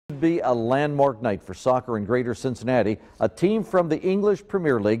Be a landmark night for soccer in Greater Cincinnati. A team from the English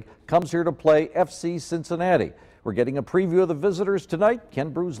Premier League comes here to play FC Cincinnati. We're getting a preview of the visitors tonight. Ken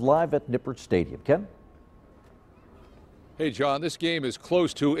Brew's live at Nippert Stadium. Ken? Hey, John, this game is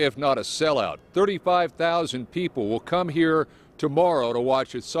close to, if not a sellout. 35,000 people will come here tomorrow to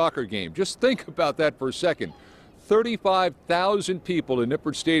watch a soccer game. Just think about that for a second. 35,000 people in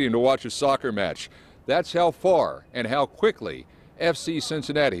Nippert Stadium to watch a soccer match. That's how far and how quickly FC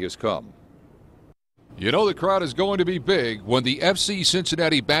Cincinnati has come. You know the crowd is going to be big when the FC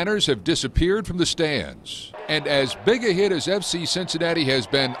Cincinnati banners have disappeared from the stands. And as big a hit as FC Cincinnati has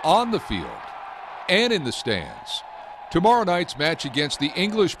been on the field and in the stands, tomorrow night's match against the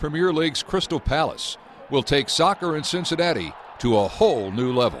English Premier League's Crystal Palace will take soccer in Cincinnati to a whole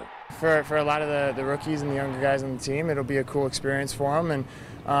new level. For a lot of the rookies and the younger guys on the team, it'll be a cool experience for them,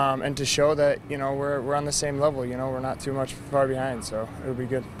 and to show that, you know, we're on the same level. You know, we're not too much far behind, so it'll be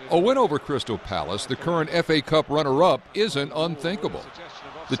good. A win over Crystal Palace, the current FA Cup runner-up, isn't unthinkable.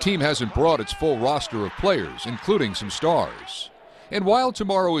 The team hasn't brought its full roster of players, including some stars. And while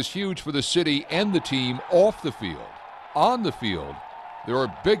tomorrow is huge for the city and the team off the field, on the field, there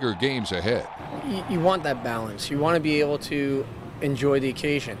are bigger games ahead. You want that balance. You want to be able to enjoy the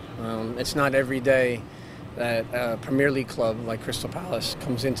occasion. It's not every day that a Premier League club like Crystal Palace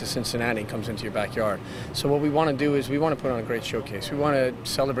comes into Cincinnati, comes into your backyard. So what we want to do is we want to put on a great showcase. We want to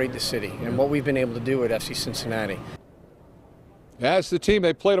celebrate the city and what we've been able to do at FC Cincinnati. As the team,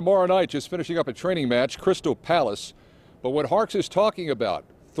 they play tomorrow night, just finishing up a training match, Crystal Palace. But what Harks is talking about,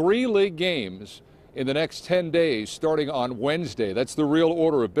 3 league games in the next 10 days starting on Wednesday. That's the real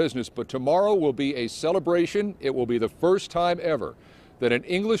order of business, but tomorrow will be a celebration. It will be the first time ever that an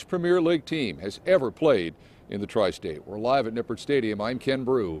English Premier League team has ever played in the Tri-State. We're live at Nippert Stadium. I'm Ken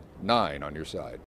Brew, 9 on your side.